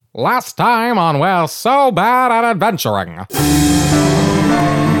Last time on We're So Bad at Adventuring.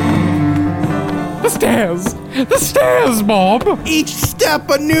 The stairs! The stairs, Bob! Each step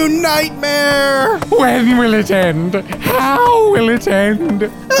a new nightmare! When will it end? How will it end?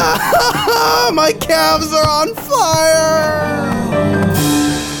 My calves are on fire!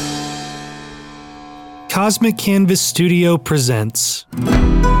 Cosmic Canvas Studio presents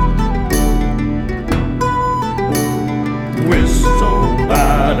We're so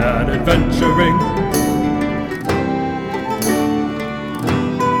bad at adventuring.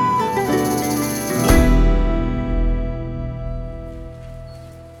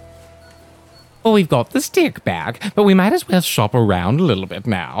 Well, we've got the stick back, but we might as well shop around a little bit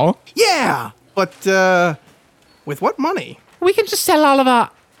now. Yeah, but, with what money? We can just sell all of our...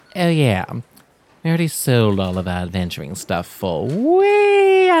 Oh, yeah. We already sold all of our adventuring stuff for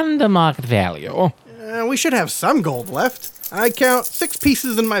way under market value. We should have some gold left. I count 6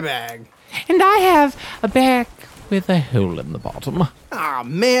 pieces in my bag. And I have a bag with a hole in the bottom. Aw,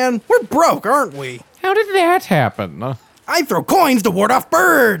 man, we're broke, aren't we? How did that happen? I throw coins to ward off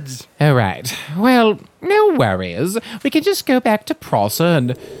birds! All right. Well, no worries. We can just go back to Prosser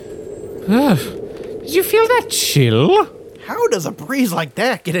and... Did you feel that chill? How does a breeze like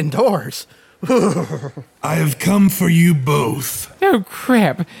that get indoors? I have come for you both. Oh,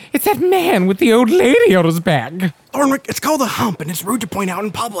 crap. It's that man with the old lady on his back. Thornwick, it's called a hump, and it's rude to point out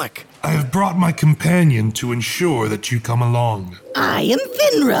in public. I have brought my companion to ensure that you come along. I am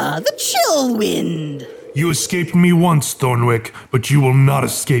Finra, the chill wind. You escaped me once, Thornwick, but you will not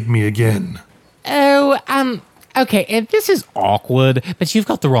escape me again. Okay, this is awkward, but you've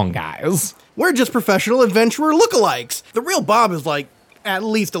got the wrong guys. We're just professional adventurer lookalikes. The real Bob is like at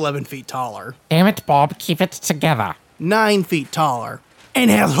least 11 feet taller. Damn it, Bob, keep it together. 9 feet taller. And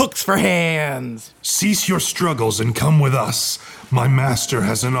has hooks for hands. Cease your struggles and come with us. My master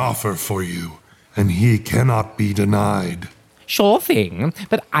has an offer for you, and he cannot be denied. Sure thing,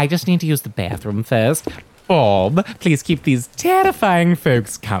 but I just need to use the bathroom first. Bob, please keep these terrifying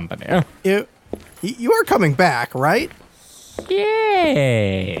folks company. You are coming back, right?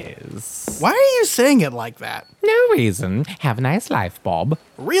 Yes. Why are you saying it like that? No reason. Have a nice life, Bob.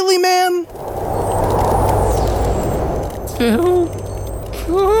 Really, man? So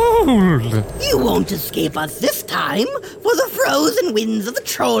cold. You won't escape us this time, for the frozen winds of the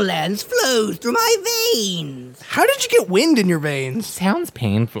Trolllands flows through my veins. How did you get wind in your veins? Sounds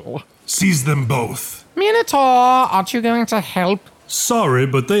painful. Seize them both. Minotaur, aren't you going to help? Sorry,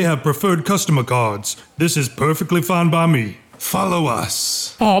 but they have preferred customer cards. This is perfectly fine by me. Follow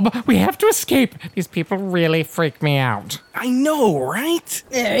us. Bob, we have to escape. These people really freak me out. I know, right?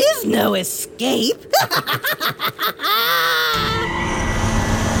 There is no escape.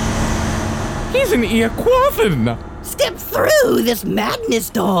 He's an Earquaffin. Step through this madness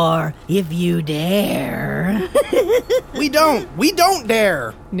door, if you dare. We don't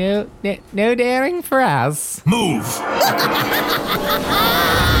dare. No daring for us. Move.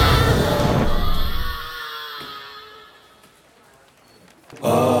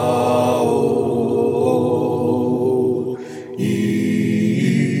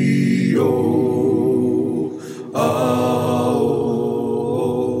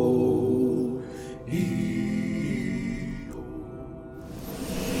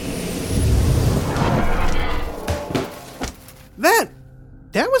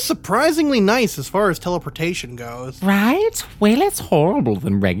 That was surprisingly nice as far as teleportation goes. Right? Way less horrible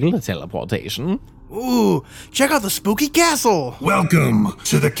than regular teleportation. Ooh, check out the spooky castle. Welcome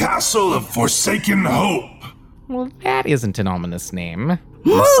to the Castle of Forsaken Hope. Well, that isn't an ominous name.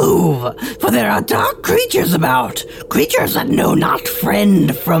 Move, for there are dark creatures about. Creatures that know not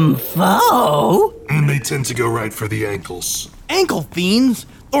friend from foe. And they tend to go right for the ankles. Ankle fiends?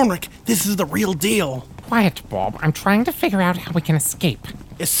 Thornwick, this is the real deal. Quiet, Bob. I'm trying to figure out how we can escape.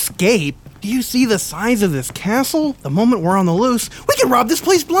 Escape? Do you see the size of this castle? The moment we're on the loose, we can rob this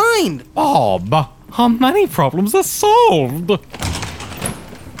place blind. Bob, our money problems are solved.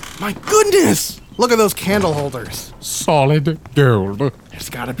 My goodness! Look at those candle holders. Solid gold. There's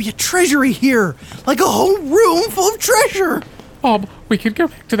gotta be a treasury here, like a whole room full of treasure. Bob, we could go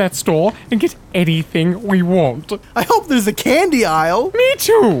back to that store and get anything we want. I hope there's a candy aisle. Me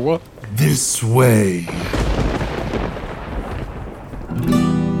too. This way.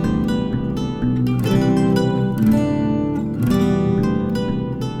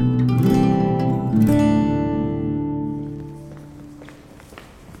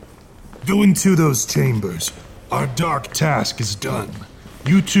 Go into those chambers. Our dark task is done.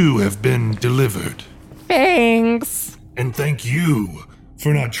 You two have been delivered. Thanks. And thank you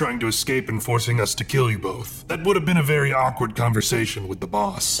for not trying to escape and forcing us to kill you both. That would have been a very awkward conversation with the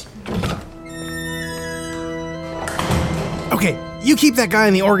boss. Okay, you keep that guy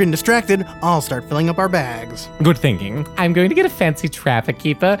in the organ distracted. I'll start filling up our bags. Good thinking. I'm going to get a fancy traffic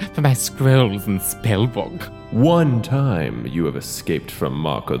keeper for my scrolls and spellbook. One time you have escaped from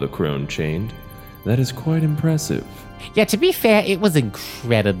Marco the Crone Chained. That is quite impressive. Yeah, to be fair, it was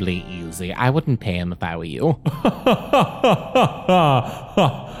incredibly easy. I wouldn't pay him if I were you.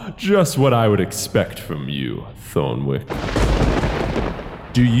 Just what I would expect from you, Thornwick.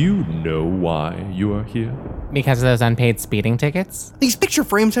 Do you know why you are here? Because of those unpaid speeding tickets? These picture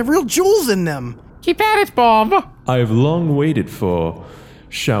frames have real jewels in them. Keep at it, Bob. I have long waited for,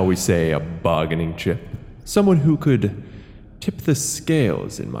 shall we say, a bargaining chip. Someone who could tip the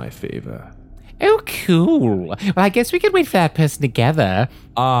scales in my favor. Oh, cool. Well, I guess we could wait for that person together.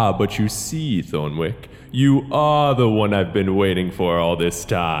 Ah, but you see, Thornwick, you are the one I've been waiting for all this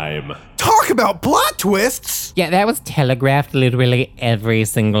time. Talk about plot twists! Yeah, that was telegraphed literally every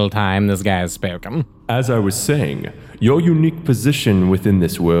single time this guy has spoken. As I was saying, your unique position within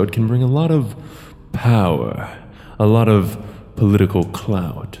this world can bring a lot of power, a lot of political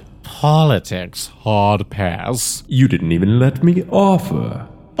clout. Politics, hard pass. You didn't even let me offer.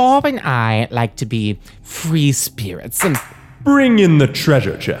 Bob and I like to be free spirits and... Bring in the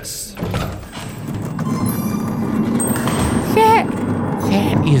treasure chest. That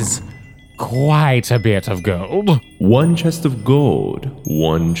is quite a bit of gold. One chest of gold,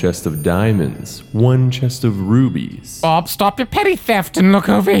 one chest of diamonds, one chest of rubies. Bob, stop your petty theft and look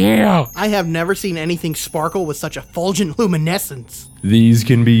over here. I have never seen anything sparkle with such effulgent luminescence. These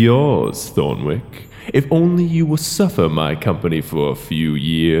can be yours, Thornwick, if only you will suffer my company for a few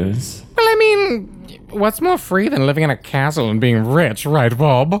years. Well, I mean, what's more free than living in a castle and being rich, right,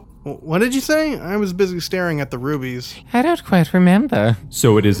 Bob? What did you say? I was busy staring at the rubies. I don't quite remember.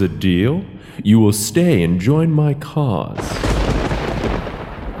 So it is a deal? You will stay and join my cause.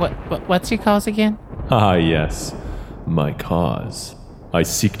 What's your cause again? Ah, yes, my cause. I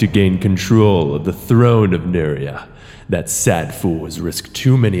seek to gain control of the throne of Neria. That sad fool has risked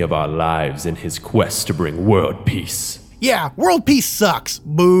too many of our lives in his quest to bring world peace. Yeah, world peace sucks.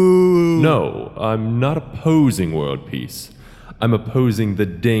 Boo. No, I'm not opposing world peace. I'm opposing the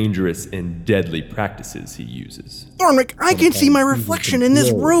dangerous and deadly practices he uses. Thornwick, I can see my reflection in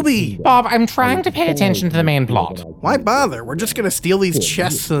this ruby. Bob, I'm trying to pay attention to the main plot. Why bother? We're just gonna steal these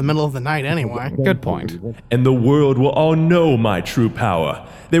chests in the middle of the night anyway. Good point. And the world will all know my true power.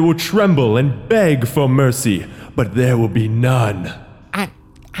 They will tremble and beg for mercy, but there will be none.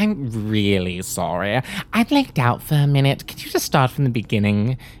 I'm really sorry. I blanked out for a minute. Could you just start from the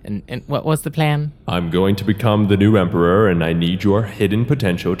beginning? And what was the plan? I'm going to become the new emperor, and I need your hidden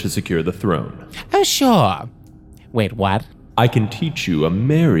potential to secure the throne. Oh, sure. Wait, what? I can teach you a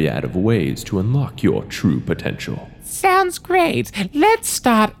myriad of ways to unlock your true potential. Sounds great. Let's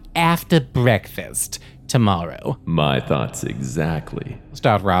start after breakfast tomorrow. My thoughts exactly.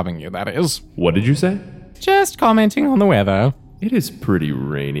 Start robbing you, that is. What did you say? Just commenting on the weather. It is pretty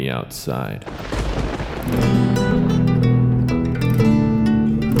rainy outside.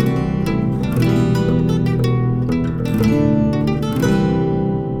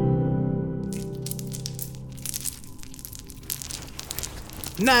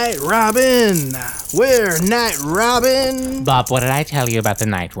 Night Robin! We're Night Robin! Bob, what did I tell you about the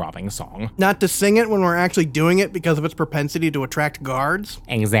night robbing song? Not to sing it when we're actually doing it because of its propensity to attract guards?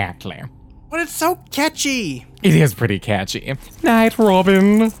 Exactly. But it's so catchy! It is pretty catchy. Night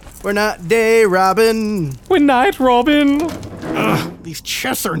Robin. We're not day Robin! We're Night Robin. Ugh, these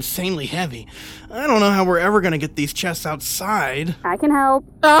chests are insanely heavy. I don't know how we're ever gonna get these chests outside. I can help.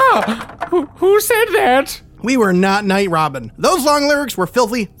 Ah! Who said that? We were not Night Robin. Those long lyrics were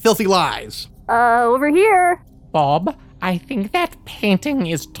filthy, filthy lies. Over here. Bob, I think that painting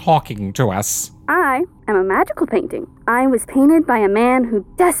is talking to us. I am a magical painting. I was painted by a man who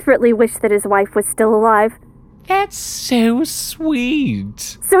desperately wished that his wife was still alive. That's so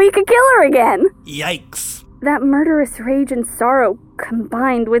sweet. So he could kill her again. Yikes. That murderous rage and sorrow,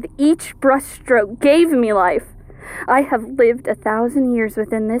 combined with each brushstroke, gave me life. I have lived 1,000 years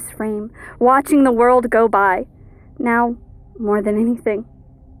within this frame, watching the world go by. Now, more than anything,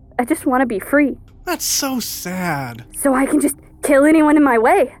 I just want to be free. That's so sad. So I can just kill anyone in my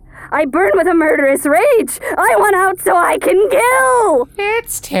way. I burn with a murderous rage. I want out so I can kill.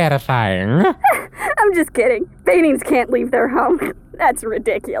 It's terrifying. I'm just kidding. Paintings can't leave their home. That's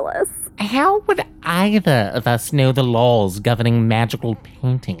ridiculous. How would either of us know the laws governing magical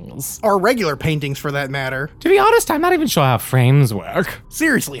paintings? Or regular paintings, for that matter. To be honest, I'm not even sure how frames work.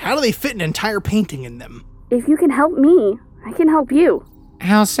 Seriously, how do they fit an entire painting in them? If you can help me, I can help you.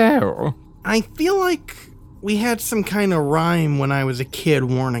 How so? I feel like we had some kind of rhyme when I was a kid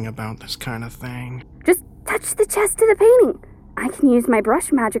warning about this kind of thing. Just touch the chest of the painting. I can use my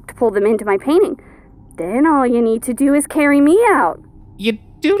brush magic to pull them into my painting. Then all you need to do is carry me out. You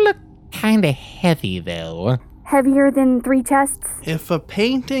do look kinda heavy, though. Heavier than 3 chests? If a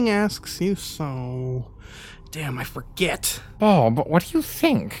painting asks you so... Damn, I forget. Bob, what do you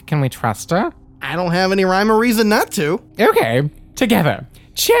think? Can we trust her? I don't have any rhyme or reason not to. Okay, together.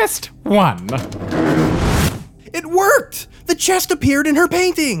 Chest 1. It worked! The chest appeared in her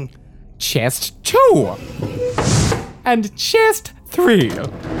painting! Chest 2. And chest 3.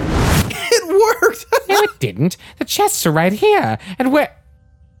 It worked! No, it didn't. The chests are right here. And we're...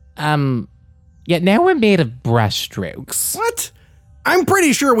 Yet now we're made of brush strokes. What? I'm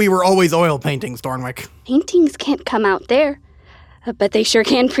pretty sure we were always oil paintings, Thornwick. Paintings can't come out there. But they sure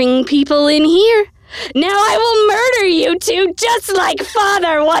can bring people in here. Now I will murder you two just like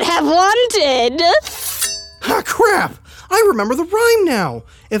Father would have wanted. Ah, crap! I remember the rhyme now.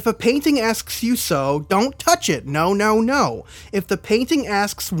 If a painting asks you so, don't touch it. No, no, no. If the painting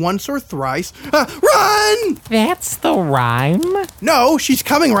asks once or thrice, run! That's the rhyme? No, she's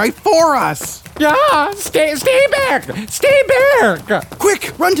coming right for us. Yeah, stay back! Stay back!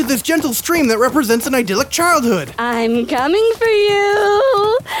 Quick, run to this gentle stream that represents an idyllic childhood. I'm coming for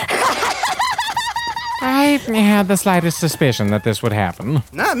you. I had the slightest suspicion that this would happen.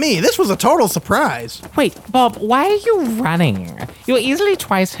 Not me. This was a total surprise. Wait, Bob, why are you running? You're easily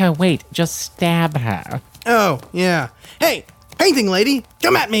twice her weight. Just stab her. Oh, yeah. Hey, painting lady,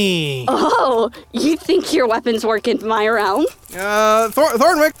 come at me. Oh, you think your weapons work in my realm?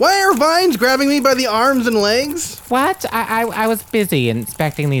 Thornwick, why are vines grabbing me by the arms and legs? What? I was busy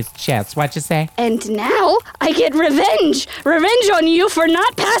inspecting these chests. What'd you say? And now I get revenge. Revenge on you for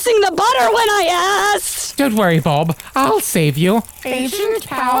not passing the butter when I asked. Don't worry, Bob. I'll save you. Ancient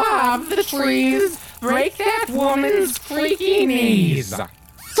power of the trees, break that woman's freaky knees.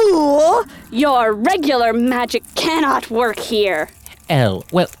 Fool! Your regular magic cannot work here. Oh,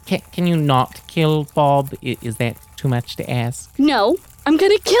 well, can you not kill Bob? Is that too much to ask? No, I'm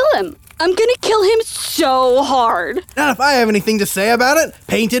gonna kill him. I'm gonna kill him so hard. Not if I have anything to say about it.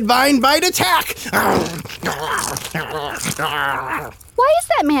 Painted vine bite attack! Why is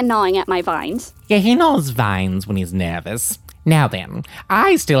that man gnawing at my vines? Yeah, he gnaws vines when he's nervous. Now then,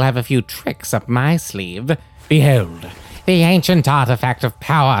 I still have a few tricks up my sleeve. Behold, the ancient artifact of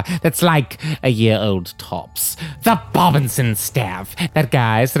power that's like a year old tops. The Bobinson staff. That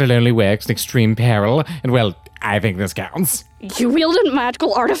guy said it only works in extreme peril, and well, I think this counts. You wield a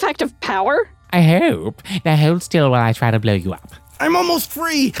magical artifact of power? I hope. Now hold still while I try to blow you up. I'm almost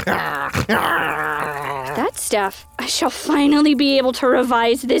free! That staff, I shall finally be able to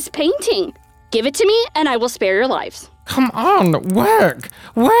revise this painting. Give it to me, and I will spare your lives. Come on, work!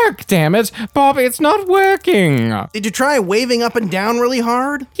 Work, damn it! Bob, it's not working! Did you try waving up and down really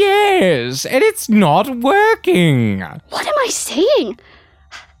hard? Yes, and it's not working! What am I saying?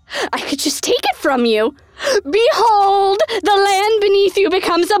 I could just take it from you. Behold, the land beneath you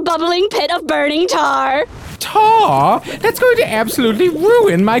becomes a bubbling pit of burning tar. Tar? That's going to absolutely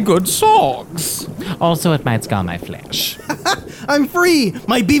ruin my good socks. Also, it might scar my flesh. I'm free!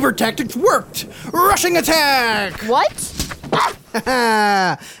 My beaver tactics worked! Rushing attack! What?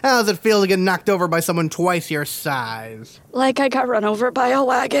 How does it feel to get knocked over by someone twice your size? Like I got run over by a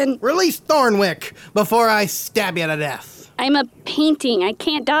wagon. Release Thornwick before I stab you to death. I'm a painting. I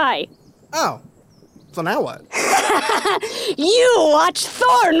can't die. Oh. So now what? You watch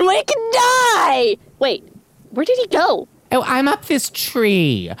Thornwick die! Wait, where did he go? Oh, I'm up this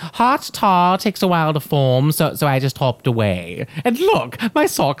tree. Hot tar takes a while to form, so I just hopped away. And look, my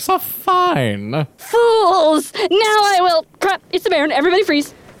socks are fine. Fools! Now I will... Crap, it's the Baron. Everybody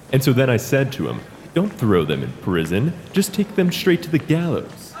freeze. And so then I said to him, don't throw them in prison, just take them straight to the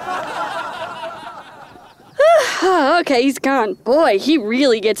gallows. Okay, he's gone. Boy, he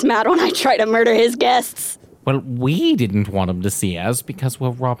really gets mad when I try to murder his guests. Well, we didn't want him to see us because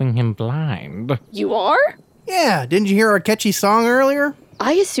we're robbing him blind. You are? Yeah, didn't you hear our catchy song earlier?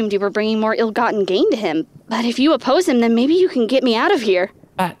 I assumed you were bringing more ill-gotten gain to him. But if you oppose him, then maybe you can get me out of here.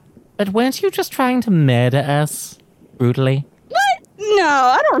 But weren't you just trying to murder us? Brutally? What? No,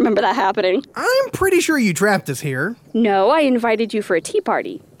 I don't remember that happening. I'm pretty sure you trapped us here. No, I invited you for a tea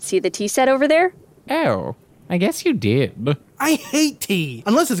party. See the tea set over there? Oh, I guess you did. I hate tea,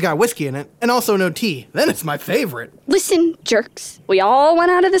 unless it's got whiskey in it, and also no tea. Then it's my favorite. Listen, jerks. We all went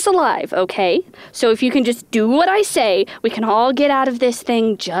out of this alive, okay? So if you can just do what I say, we can all get out of this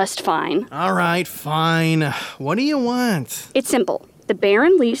thing just fine. All right, fine. What do you want? It's simple. The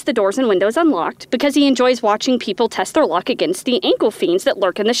Baron leaves the doors and windows unlocked because he enjoys watching people test their luck against the ankle fiends that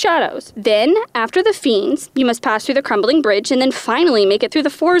lurk in the shadows. Then, after the fiends, you must pass through the crumbling bridge and then finally make it through the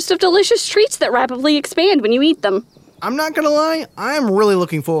forest of delicious treats that rapidly expand when you eat them. I'm not gonna lie, I'm really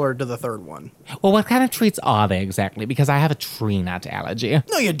looking forward to the third one. Well, what kind of treats are they exactly? Because I have a tree nut allergy.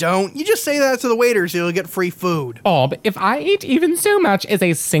 No, you don't. You just say that to the waiters so you'll get free food. Bob, if I ate even so much as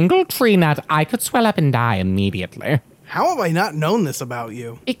a single tree nut, I could swell up and die immediately. How have I not known this about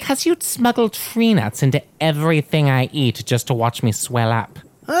you? Because you'd smuggle tree nuts into everything I eat just to watch me swell up.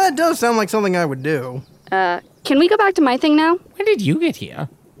 That does sound like something I would do. Can we go back to my thing now? When did you get here?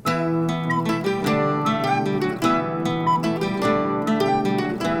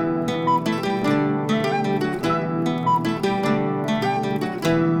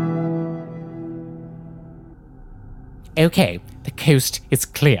 Okay, the coast is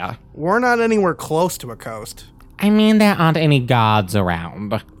clear. We're not anywhere close to a coast. I mean, there aren't any guards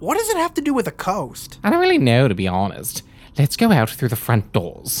around. What does it have to do with a coast? I don't really know, to be honest. Let's go out through the front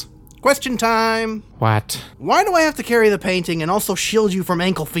doors. Question time. What? Why do I have to carry the painting and also shield you from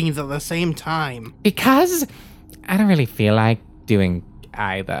ankle fiends at the same time? Because I don't really feel like doing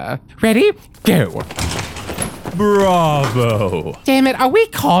either. Ready? Go! Bravo! Damn it, are we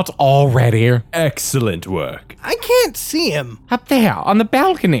caught already? Excellent work. I can't see him. Up there, on the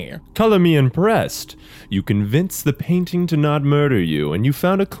balcony. Color me impressed. You convinced the painting to not murder you, and you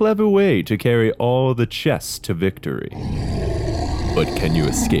found a clever way to carry all the chests to victory. But can you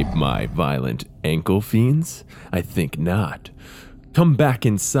escape my violent ankle fiends? I think not. Come back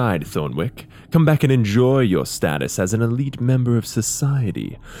inside, Thornwick. Come back and enjoy your status as an elite member of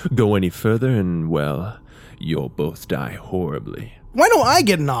society. Go any further and, well, you'll both die horribly. Why don't I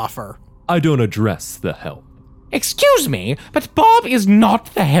get an offer? I don't address the help. Excuse me, but Bob is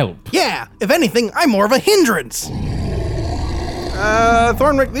not the help. Yeah, if anything, I'm more of a hindrance.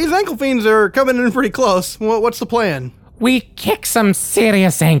 Thornwick, these ankle fiends are coming in pretty close. What's the plan? We kick some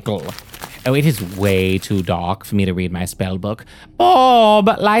serious ankle. Oh, it is way too dark for me to read my spell book. Bob,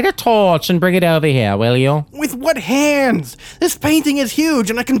 light a torch and bring it over here, will you? With what hands? This painting is huge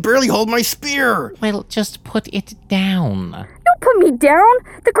and I can barely hold my spear. Well, just put it down. Don't put me down.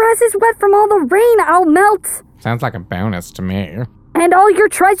 The grass is wet from all the rain. I'll melt. Sounds like a bonus to me. And all your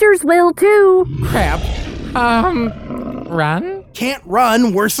treasures will, too. Crap. Run? Can't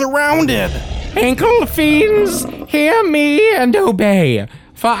run, we're surrounded. Ankle fiends, hear me and obey,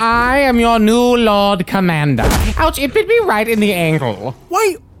 for I am your new Lord Commander. Ouch, it bit me right in the ankle.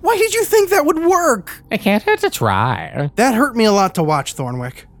 Why did you think that would work? It can't hurt to try. That hurt me a lot to watch,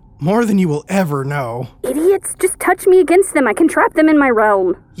 Thornwick. More than you will ever know. Idiots, just touch me against them. I can trap them in my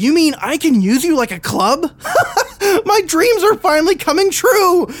realm. You mean I can use you like a club? My dreams are finally coming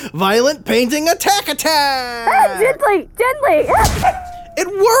true! Violent painting attack! Gently! It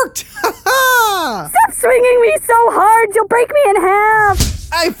worked! Stop swinging me so hard, you'll break me in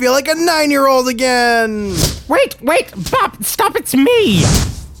half! I feel like a 9-year-old again! Wait, Bob, stop, it's me!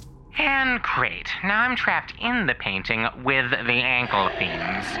 And great, now I'm trapped in the painting with the ankle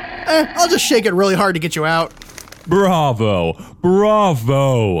fiends. I'll just shake it really hard to get you out. Bravo!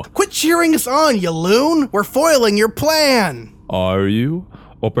 Quit cheering us on, you loon! We're foiling your plan! Are you?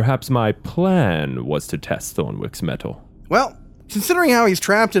 Or perhaps my plan was to test Thornwick's mettle. Well, considering how he's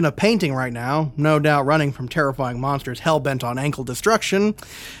trapped in a painting right now, no doubt running from terrifying monsters hell-bent on ankle destruction,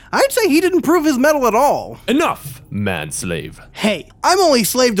 I'd say he didn't prove his mettle at all. Enough, manslave. Hey, I'm only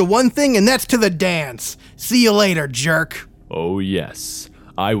slave to one thing, and that's to the dance. See you later, jerk. Oh yes,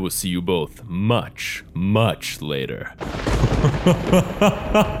 I will see you both much, much later.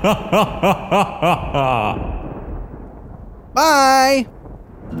 Bye!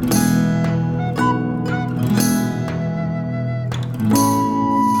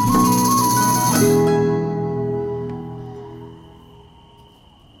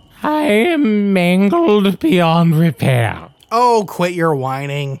 I am mangled beyond repair. Oh, quit your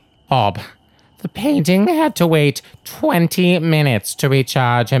whining. Bob, the painting had to wait 20 minutes to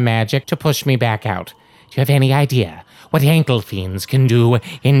recharge her magic to push me back out. Do you have any idea what ankle fiends can do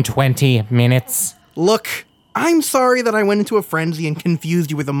in 20 minutes? Look, I'm sorry that I went into a frenzy and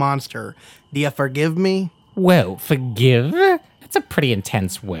confused you with a monster. Do you forgive me? Well, forgive? That's a pretty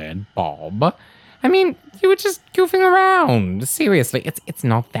intense word, Bob. I mean, you were just goofing around. Seriously, it's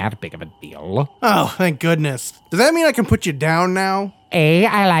not that big of a deal. Oh, thank goodness. Does that mean I can put you down now? A,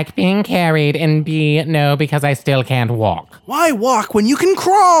 I like being carried, and B, no, because I still can't walk. Why walk when you can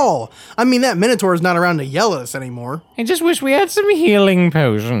crawl? I mean, that Minotaur is not around to yell at us anymore. I just wish we had some healing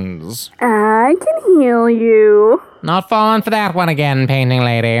potions. I can heal you. Not falling for that one again, painting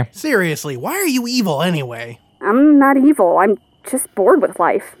lady. Seriously, why are you evil anyway? I'm not evil. I'm just bored with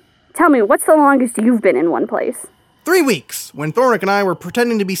life. Tell me, what's the longest you've been in one place? 3 weeks, when Thornwick and I were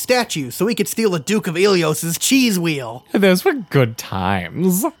pretending to be statues so we could steal the Duke of Ilios's cheese wheel. Those were good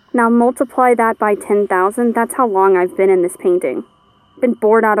times. Now multiply that by 10,000, that's how long I've been in this painting. Been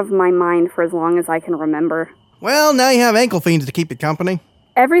bored out of my mind for as long as I can remember. Well, now you have ankle fiends to keep you company.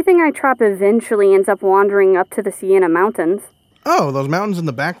 Everything I trap eventually ends up wandering up to the Sienna Mountains. Oh, those mountains in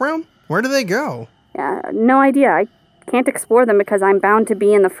the background? Where do they go? No idea. I can't explore them because I'm bound to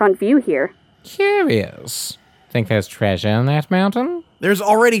be in the front view here. Curious. Think there's treasure in that mountain? There's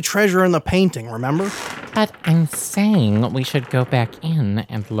already treasure in the painting, remember? But I'm saying we should go back in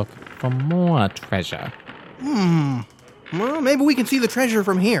and look for more treasure. Well, maybe we can see the treasure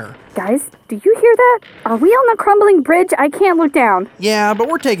from here. Guys, do you hear that? Are we on the crumbling bridge? I can't look down. Yeah, but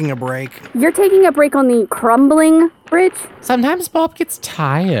we're taking a break. You're taking a break on the crumbling bridge? Sometimes Bob gets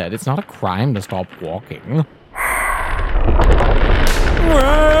tired. It's not a crime to stop walking.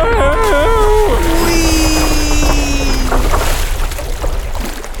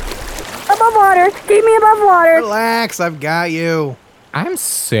 Above water! Keep me above water! Relax, I've got you. I'm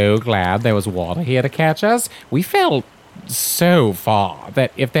so glad there was water here to catch us. We fell so far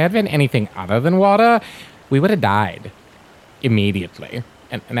that if there had been anything other than water, we would have died immediately.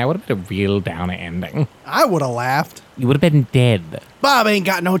 And that would have been a real downer ending. I would have laughed. You would have been dead. Bob ain't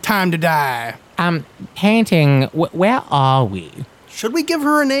got no time to die. Painting, where are we? Should we give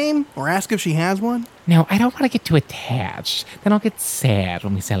her a name or ask if she has one? No, I don't want to get too attached. Then I'll get sad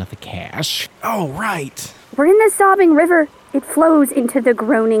when we sell it for cash. Oh, right. We're in the sobbing river. It flows into the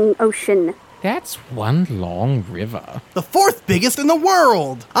groaning ocean. That's one long river. The 4th biggest in the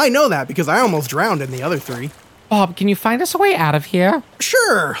world. I know that because I almost drowned in the other 3. Bob, can you find us a way out of here?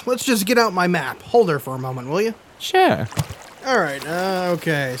 Sure. Let's just get out my map. Hold her for a moment, will you? Sure. All right.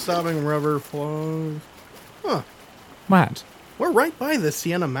 Okay. Sobbing river flows. Huh. What? We're right by the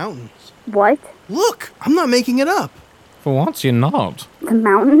Sienna Mountains. What? Look, I'm not making it up. For once, you're not. The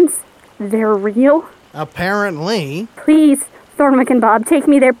mountains? They're real? Apparently. Please, Thornwick and Bob, take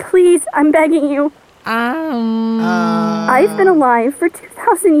me there, please. I'm begging you. I've been alive for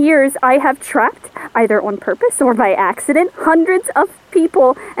 2,000 years. I have trapped, either on purpose or by accident, hundreds of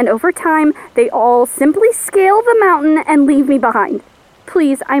people, and over time, they all simply scale the mountain and leave me behind.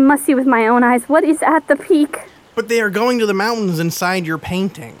 Please, I must see with my own eyes what is at the peak. But they are going to the mountains inside your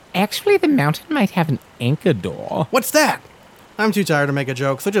painting. Actually, the mountain might have an anchor door. What's that? I'm too tired to make a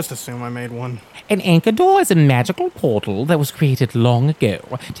joke, so just assume I made one. An anchor door is a magical portal that was created long ago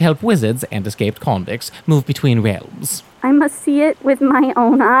to help wizards and escaped convicts move between realms. I must see it with my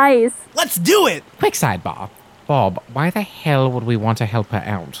own eyes. Let's do it! Quick sidebar. Bob, why the hell would we want to help her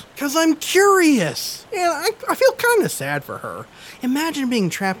out? Because I'm curious. Yeah, I feel kind of sad for her. Imagine being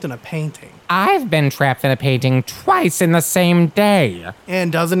trapped in a painting. I've been trapped in a painting twice in the same day. And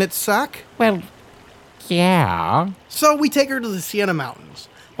doesn't it suck? Well, yeah. So we take her to the Sienna Mountains.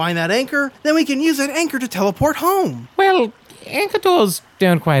 Find that anchor, then we can use that anchor to teleport home. Well, anchor doors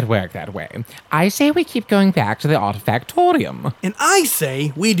don't quite work that way. I say we keep going back to the Artifactorium. And I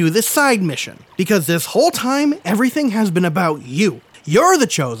say we do this side mission. Because this whole time, everything has been about you. You're the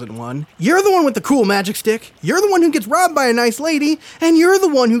chosen one. You're the one with the cool magic stick. You're the one who gets robbed by a nice lady. And you're the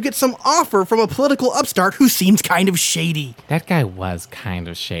one who gets some offer from a political upstart who seems kind of shady. That guy was kind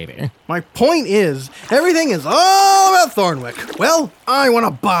of shady. My point is, everything is all about Thornwick. Well, I want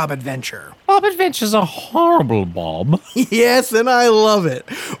a Bob adventure. Bob Adventure's a horrible Bob. Yes, and I love it.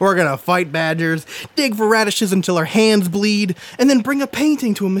 We're gonna fight badgers, dig for radishes until our hands bleed, and then bring a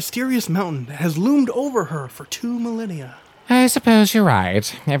painting to a mysterious mountain that has loomed over her for 2 millennia. I suppose you're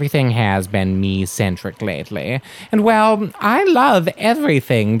right. Everything has been me-centric lately. And well, I love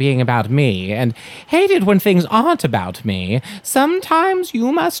everything being about me, and hate it when things aren't about me. Sometimes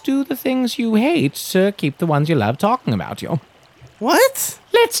you must do the things you hate to keep the ones you love talking about you. What?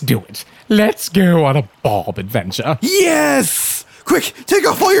 Let's do it. Let's go on a Bob adventure. Yes! Quick, take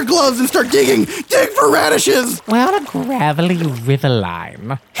off all your gloves and start digging! Dig for radishes! We're on a gravelly river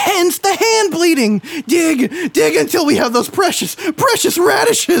line. Hence the hand bleeding! Dig until we have those precious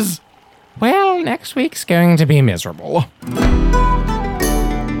radishes! Well, next week's going to be miserable.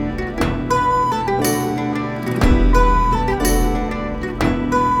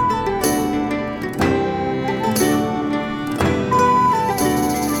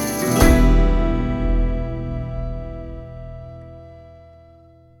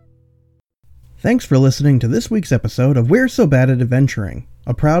 Thanks for listening to this week's episode of We're So Bad at Adventuring,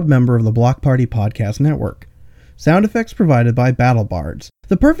 a proud member of the Block Party Podcast Network. Sound effects provided by Battle Bards,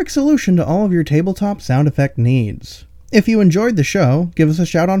 the perfect solution to all of your tabletop sound effect needs. If you enjoyed the show, give us a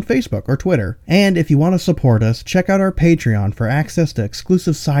shout on Facebook or Twitter. And if you want to support us, check out our Patreon for access to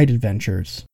exclusive side adventures.